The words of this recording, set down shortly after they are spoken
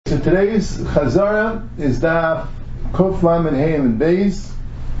So today's Chazara is Daf Kuf Lam and Hayim and Beis.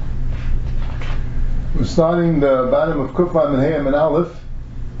 We're starting the bottom of Kuf Lam and Hayim and Aleph.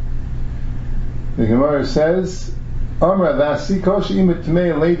 The Gemara says, Amra Vasi Kosh Imet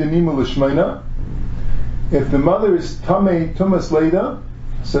Tamei Leida Nima L'Shmeina. If the mother is Tamei Tumas Leida,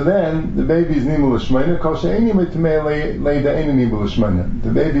 so then the baby is Nima L'Shmeina. Kosh Eini Imet Tamei Leida Eini Nima L'Shmeina.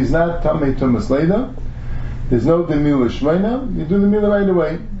 The baby is not Tamei Tumas Leida. There's no Demila Shmeina, you do the Mila right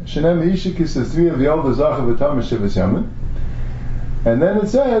away. Shenem Yishikis is three of the older Zachav V'Tam Shivas Yamin. And then it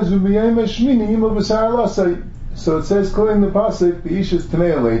says, Ubiyayim Shmini Yimel B'Sar Lasai. So it says, clearly in the Pasuk, the Ish is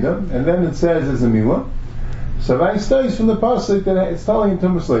Tamei Leida, and then it says as a Mila. So Rai stays from the Pasuk that it's telling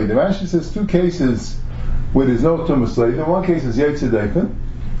Tumas Leida. Rashi says two cases where there's no Tumas Leida. One case is Yetzer Deifen.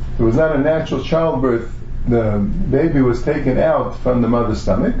 It was not a natural childbirth. The baby was taken out from the mother's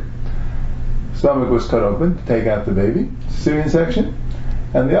stomach was cut open to take out the baby, Syrian section.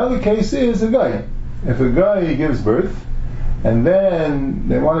 And the other case is a guy. If a guy gives birth, and then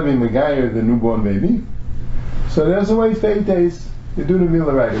they want to be Megayer, the newborn baby, so there's a way for 8 days. You do the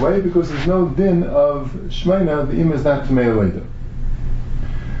Mila right away, because there's no din of Shmeina, the Im is not Tamei Leida.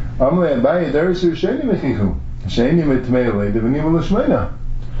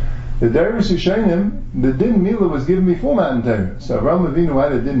 The Darius Hushanim, the din Mila was given before Matan Torah. So Avraham Avinu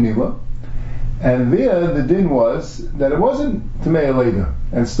had a din Mila. And there, the din was that it wasn't Tamei Leida,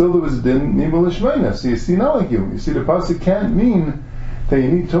 and still there was a din Nima L'Shmeina. So you see, not like you see, the pasuk can't mean that you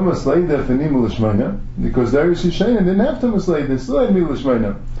need Tumas Leida for Nima L'Shmeina, because Darius Hushanim didn't have Tumas Leida; they still had Nima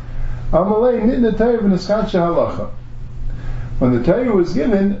L'Shmeina. Amalei nitna Torah v'neskatsha halacha. When the Torah was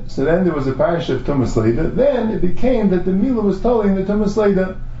given, so then there was a parish of Tumas Leida. Then it became that the Mila was telling the Tumas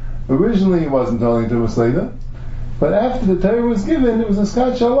Leida. Originally, it wasn't telling Tumas Leida. But after the Torah was given, it was a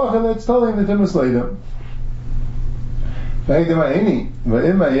Skat Shalacha that's telling the Tumas Leida. The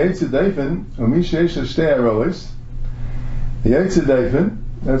Yetzer Deifen,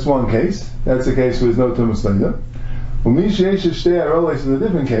 that's one case. That's a case where there's no Tumas Leida. Is a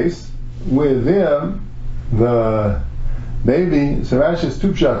different case, where there, the baby, so Rashi is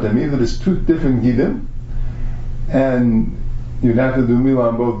two pshatim, either there's two different gidim, and you'd have to do Mila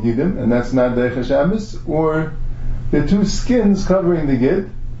on both gidim, and that's not Deicha Shabbos, or there are two skins covering the gid,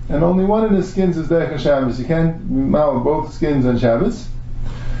 and only one of the skins is Deicha Shabbos. You can't mount both skins on Shabbos.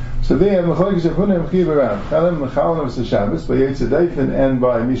 So they have Mechalek Shafuna and Mechiv around. Chalam Mechalam is Shabbos, by Yetzer Deifen and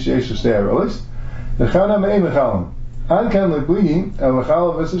by Mishyesh Shtei Arolis. The Chalam Ei Mechalam. Ad Kan Lekli, El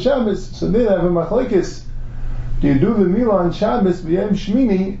Mechalam is Shabbos. So they have a Machlekes. Do you do the Mila on Shabbos, B'yem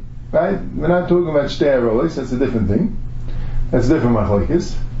Shmini, right? We're not talking about Shtei Arolis, that's a different thing. That's a different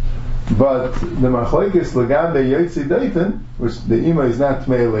Machlekes. But the machlekes legabe Yetzer Deifen, which the ima is not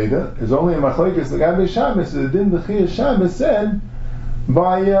Tamei Leida, is only a machlekes legabe Shabbos. The din b'chiyah Shabbos said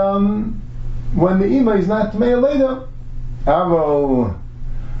by when the ima is not Tamei Leida. Avo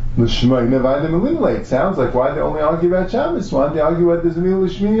l'shmeina v'adem eliminate. Sounds like why they only argue about Shabbos? Why don't they argue about there's a milah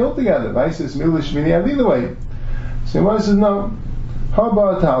shmini altogether? Right? Says milah shmini have either way. So one says no.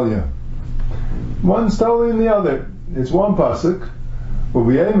 Haba Italia. One's totally in the other. It's one pasuk. That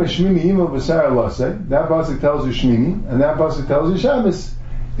pasuk tells you Shmini, and that pasuk tells you Shabbos.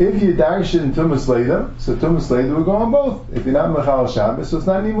 If you darshan Tumas Leida, so Tumas Leida will go on both. If you're not Mechal Shabbos, so it's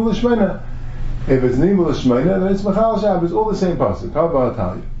not Nima L'Shmeina. If it's Nima L'Shmeina, then it's Mechal Shabbos. All the same pasuk. How about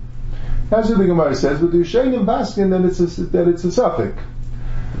Italia? That's what the Gemara says. But the Yishayim Baskin, then it's a suffix.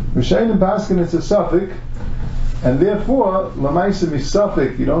 Yishayim Baskin, it's a suffix. And therefore, Lamaisa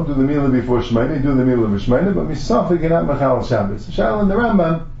Misafik, you don't do the Mila before Shmeina, you do the Mila b'Shmeina, but Misafik, you're not Mechal Shabbos. Shal in the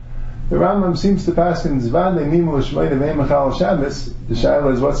Rambam seems to pass in Zvan, they Mila Shmeina, they Mechal Shabbos. The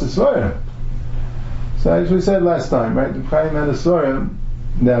Shaila is what's the Sorscher? So as we said last time, right, the Chaim had a Sorscher,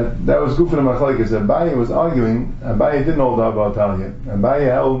 that was good for the Machlekes. Abaye was arguing, Abaye didn't hold Abba Talia. Abaye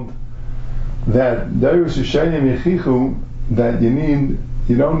held that Darius Hushanim Yechichu, that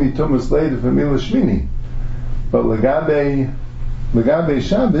you don't need Tumas Leida for Mila Shmini. But Legabe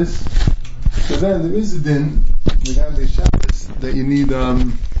Shabbos, so then there is a din Legabe Shabbos that you need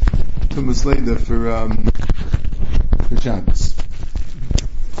Tumas Leida for Shabbos.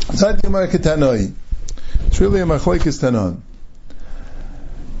 It's really a machlekes tanon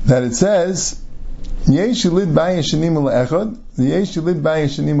that it says Yesh Yilid Bayeshanim Le'echad, Yesh Yilid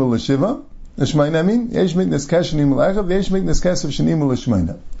Bayeshanim Le'shiva. L'shmeina mean Yesh Miknas Keshanim Le'echad, Yesh Miknas Kesav Shanim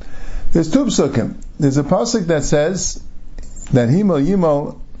Le'shmeina. There's two psukim. There's a pasuk that says that Himo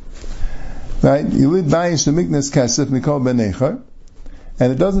Yimo, right? Yilid Bayish the Miknas Kesef Nikol Ben Nechar,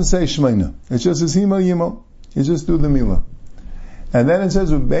 and it doesn't say Shmeina. It just says Himo Yimo. You just do the Mila. And then it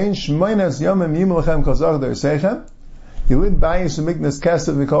says, Ubein Shmeinas Yomim Yimolachem Chazar Der Seichem, Yilid Bayis Miknas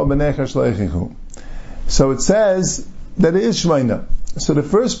Kesef Mikol B'nei Shleichichu. So it says that it is Shmeina. So the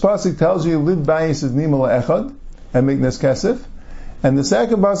first pasuk tells you Yilid Bayis is Nimel Echad and Miknas Kesef, and the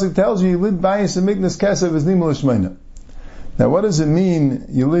second pasuk tells you Yilid Bayis and Miknas Kesef is Nimel Shmeina. Now, what does it mean,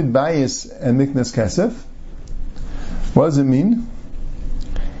 Yilid Bayis and Miknas Kesef? What does it mean?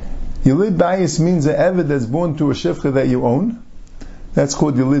 Yilid Bayis means an Eved that's born to a Shifcha that you own. That's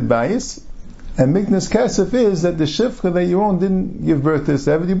called Yilid Bayis. And Miknas Kesef is that the Shifcha that you own didn't give birth to this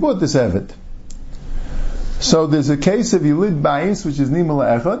Eved, you bought this Eved. So there's a case of Yilid Bayis, which is Nimel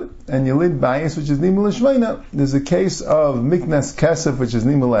Echad, and Yilid Bayis, which is Nimel Shmeina. There's a case of Miknas Kesef, which is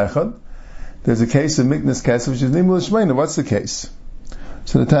Nimel Echad. There's a case of Miknas Kesef, which is Nimel Shmeina. What's the case?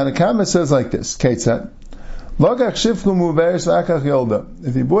 So the Tanakhama says like this, Ketzat. Logach Shifcha Mu'beris V'akach Yolda.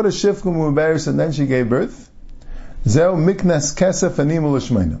 If you bought a Shifcha Mu'beris and then she gave birth, Zeu Miknas Kesef and Nimel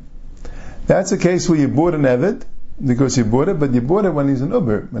Shmeina. That's a case where you bought an Eved, because you bought it, but you bought it when he's an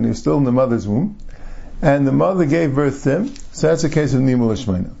Uber, when he's still in the mother's womb, and the mother gave birth to him, so that's a case of Nimel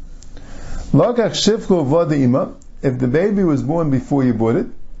Shmeina. Logach Shifcha V'ada Ima. If the baby was born before you bought it,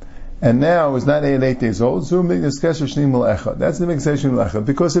 and now is not 8 days old, so Miknas Kesef Nimel Echad. That's the Miknas Kesef Nimel Echad.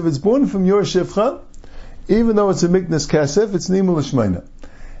 Because if it's born from your Shifcha, even though it's a Miknas Kesef, it's Nimel Shmeina.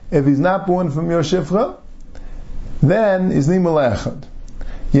 If he's not born from your Shifcha, then it's Nimel Echad.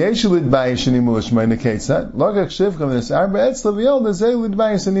 Yesh Yilid Bayis Nimel Shmeina Ketzat. Logach Shifcha V'nesar Be'etzla V'yolda Zeh Yilid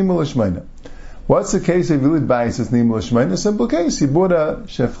Bayis Nimel Shmeina. What's the case of Yilid Bayis is Nimel Shmeina? A simple case. He bought a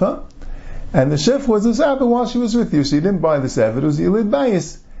Shifcha, and the Shifcha was a Sabbath while she was with you, so you didn't buy this Eved, it was Yilid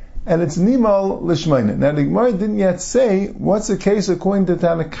Bayis. And it's Nimel L'Shmeina. Now the Gemara didn't yet say what's the case according to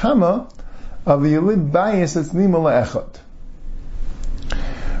Tanakama of a Yilid Bayis that's Nimel Echad.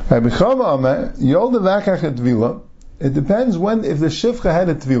 Rabbi Chava Omer, Yolda V'akach et Tvila. It depends when, if the Shifcha had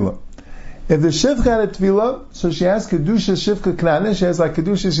a Tvila. If the Shifcha had a Tvila, so she has Kedusha Shifcha Knana, she has like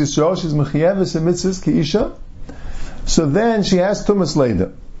Kedusha Yisrael, she's Mechiyeves and Mitzvahs Keisha, so then she has Tumas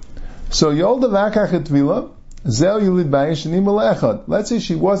Leida. So Yolda V'akach et Tvila, Zel Yilid Bayis Nimel Echad. Let's say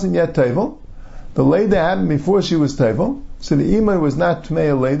she wasn't yet Tevel. The Leida happened before she was Tevel. So the Ima was not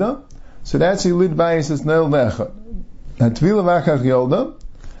Tmei Leida. So that's Yilid Bayis is Nimel Echad. And Tvila V'akach Yolda,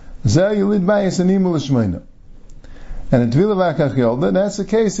 Zel Yilid Bayis Nimel Shmeina. And Tvila V'akach Yolda, that's the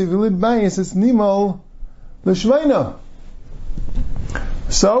case. If Yilid Bayis is Nimel L'Shmeina.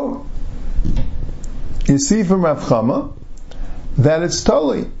 So, you see from Rav Chama, that it's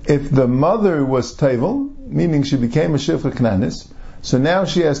totally, if the mother was Tevel, meaning she became a Shifcha Knanis, so now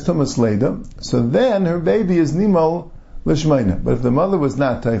she has Tumas Leida, so then her baby is Nimel L'Shmeina. But if the mother was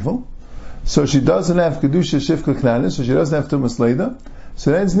not Tevel, so she doesn't have Kedusha Shifcha Knanis, so she doesn't have Tumas Leida,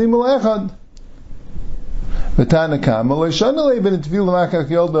 so then it's Nimel Echad. V'tanakam, L'Shana Leibin et Tvila V'akach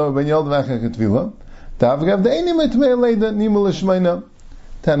Yolda, Ben Yolda V'akach et Tvila, Davgav De'enim et Tmei Leida, Nimel L'Shmeina.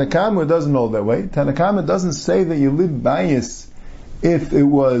 Tanakama doesn't hold that way. Tanakama doesn't say that Yilid Bayis if it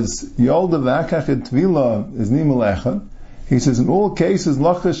was Yolda V'akach et Tvila is Nimel Echad. He says in all cases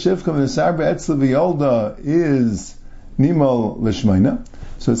Lachas Shifcha V'nesar Be'etzla V'yolda is Nimel L'Shmeina.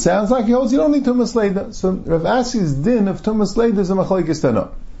 So it sounds like he holds you don't need Tumas Leida. So Rav Asi's din of Tumas Leida is a Machlekes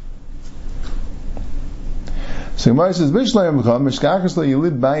Tana. So Gemara says Bishlayim B'cham Mishkachas La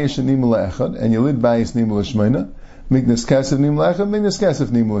Yilid Bayis Nimel Echad and Yilid Bayis Nimel L'Shmeina Miknas Kesef Nimel Echad Miknas Kesef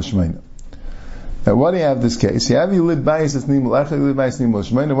Nimel L'Shmeina. Now, what do you have this case? You have Yilid Bayis as Nimel Echad, Yilid Bayis Nimel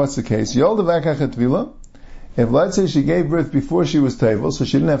Shmeina. What's the case? Yolda V'akach et Tvila. If let's say she gave birth before she was Tevel, so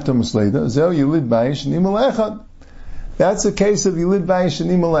she didn't have Tumas Leida, Zeu Yilid Bayis Nimel Echad. That's a case of Yilid Bayis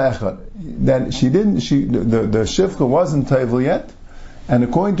Nimel Echad. That the Shifcha wasn't Tevel yet, and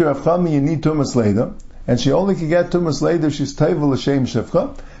according to Rav Chama, you need Tumas Leida, and she only can get Tumas Leida if she's Tevel L'Shem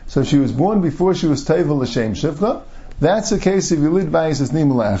Shifcha. So she was born before she was Tevel L'Shem Shifcha. That's the case of Yilid Bayis as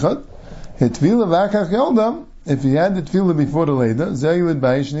Nimel Echad. Tvila V'akach Yolda, if you had the Tvila before the Leida, Zeh Yilid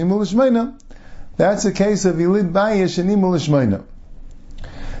Bayis Nimel L'Shmeina. That's a case of Yilid Bayis Nimel L'Shmeina.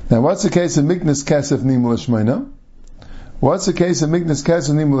 Now what's the case of Miknas Kesef Nimel L'Shmeina? What's the case of Miknas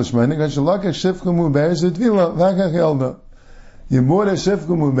Kesef Nimel L'Shmeina? Because Shalakach Shifcha Mu'beres Tvila V'akach Yolda. You bought a Shifcha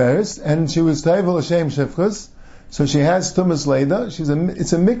Mu'beres, and she was Tevel L'Shem Shifchas, so she has Tumas Leida.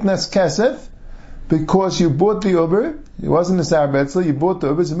 It's a Miknas Kesef, because you bought the Uber, it wasn't a Sar Betzla, you bought the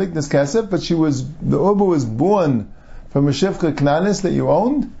Uber, it's a Miknas Kesef, but the Uber was born from a Shifcha Knanis that you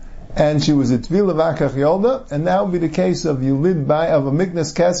owned, and she was a Tvila V'akach Yolda, and that would be the case of Yilid Bay of a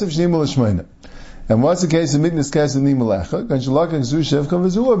Miknas Kesef Nimel L'Shmeina. And what's the case of Miknas Kesef Nimel Echad? Kanshulakach Zu Shifcha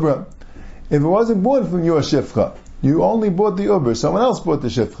V'Zu Ubra. If it wasn't born from your Shifcha, you only bought the Uber, someone else bought the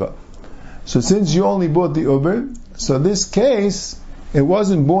Shifcha. So since you only bought the Uber, so this case, it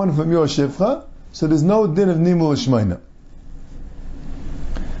wasn't born from your Shifcha, so there's no din of Nimel L'Shmeina.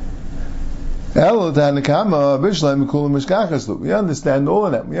 We understand all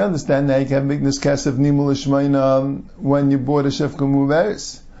of that. We understand that you can make this kesef nimul shmeina when you bought a shifcha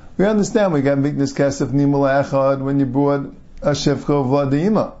muveris. We understand we can make this kesef nimul echad when you bought a shifcha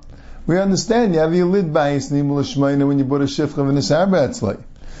v'adima. We understand you have your lid bayis nimul shmeina when you bought a shifcha v'nisar betzlei.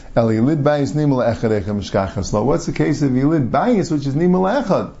 Eli lid bayis nimul echad echem mishkachas lo. What's the case of your lid bayis, which is nimul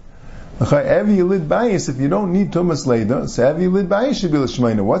echad? Every lid bias, if you don't need tumas later, so every lid bias should be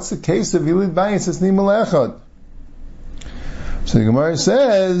l'shmeina. What's the case of lid bias? It's nimul echad. So the Gemara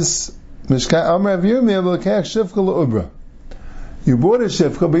says, "Mishka Amar Aviyumi Avlakach Shifcha LaUbra." You bought a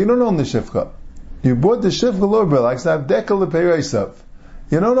shifcha, but you don't own the shifcha. You bought the shifcha LaUbra, like Savdeka LePeireisav.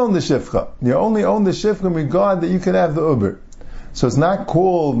 You don't own the shifcha. You only own the shifcha in regard that you can have the uber. So it's not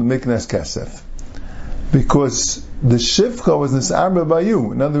called miknes kesef, because the shifcha was nisarba by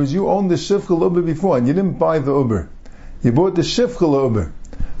you. In other words, you owned the shifcha l'uber before, and you didn't buy the uber. You bought the shifcha l'uber.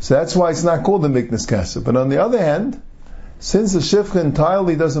 So that's why it's not called the miknes kesef. But on the other hand, since the shifcha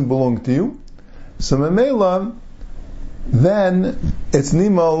entirely doesn't belong to you, so memela, then it's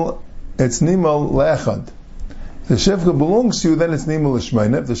nimal le'echad. If the shifcha belongs to you, then it's nimal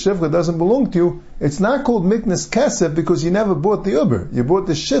l'shmeina. If the shifcha doesn't belong to you, it's not called miknes kesef because you never bought the uber. You bought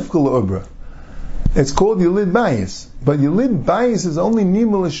the shifcha l'uber. It's called Yilid Bayis. But Yilid Bayis is only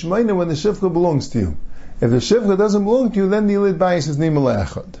Nimul Shmeina when the Shifcha belongs to you. If the Shifcha doesn't belong to you, then the Yilid Bayis is Nimul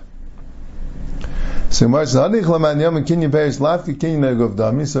Echad. So it's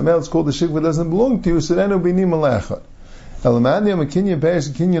called the Shifcha doesn't belong to you, so then it'll be Nimul Echad. If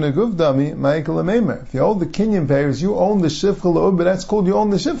you hold the Kinyan Peiris, you own the Shifcha, but that's called you own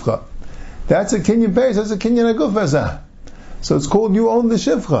the Shifcha. That's a Kinyan Peiris, that's a Kinyan Aguf Vazah. So it's called you own the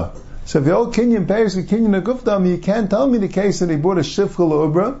Shifcha. So if you hold Kinyan Peiris with Kinyan Agufdam, you can't tell me the case that he bought a shifcha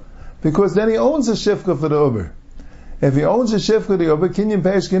l'ubra, because then he owns a shifcha for the uber. If he owns a shifcha for the uber, Kinyan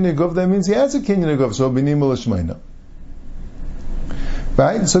Peiris Kinyan Agufdam means he has a Kinyan Aguf, so it'll be nimul l'shmeina.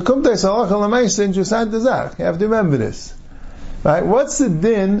 Right? So come to Salacha l'maisa in Jusad Dezach. You have to remember this. Right? What's the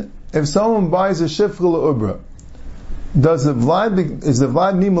din if someone buys a shifcha l'ubra? Is the vlad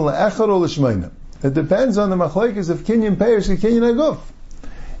nimul l'echad or l'shmeina? It depends on the machlokes of Kinyan Peiris and Kinyan Aguf.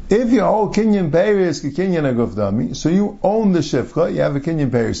 If you hold Kinyan Peiris, Kinyan Aguf Dami, so you own the shifcha, you have a Kinyan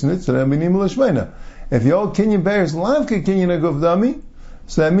Peiris in it, so that will be nimul l'shmeina. If you hold Kinyan Peiris lavka Kinyan Aguf Dami,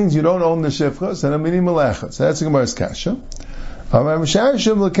 so that means you don't own the shifcha, so that will be nimul echad. So that's the Gemara's kasha.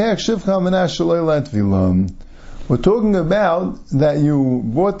 We're talking about that you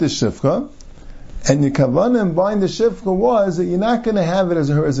bought the shifcha, and your kavanah in buying the shifcha was that you're not going to have it as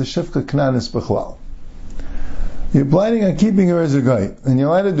a shifcha knanis b'chlal. You're planning on keeping her as a guy, and you're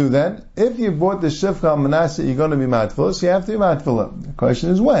allowed to do that. If you bought the shifcha al manaseh, you're going to be matfila, so you have to be matfila. The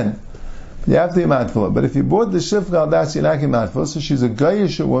question is when. You have to be matfila. But if you bought the shifcha al das, you're not going to be matfila, so she's a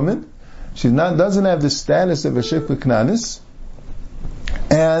gayish woman. She doesn't have the status of a shifcha knanis,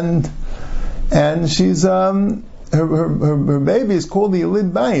 and she's her baby is called the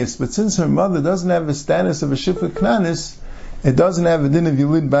Yilid Bayis, but since her mother doesn't have the status of a shifcha knanis, it doesn't have a din of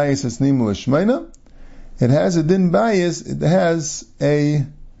Yilid Bayis as nimul l'shmeina. It has a din bias, it has a,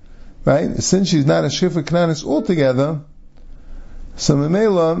 right, since she's not a shifcha knanis altogether, so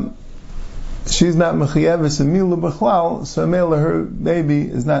memela, she's not mechayeves and milah b'chlal, so memela, her baby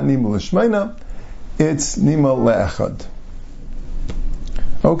is not nimul l'shmeina, it's nimul le'echad.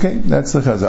 Okay, that's the Chazara.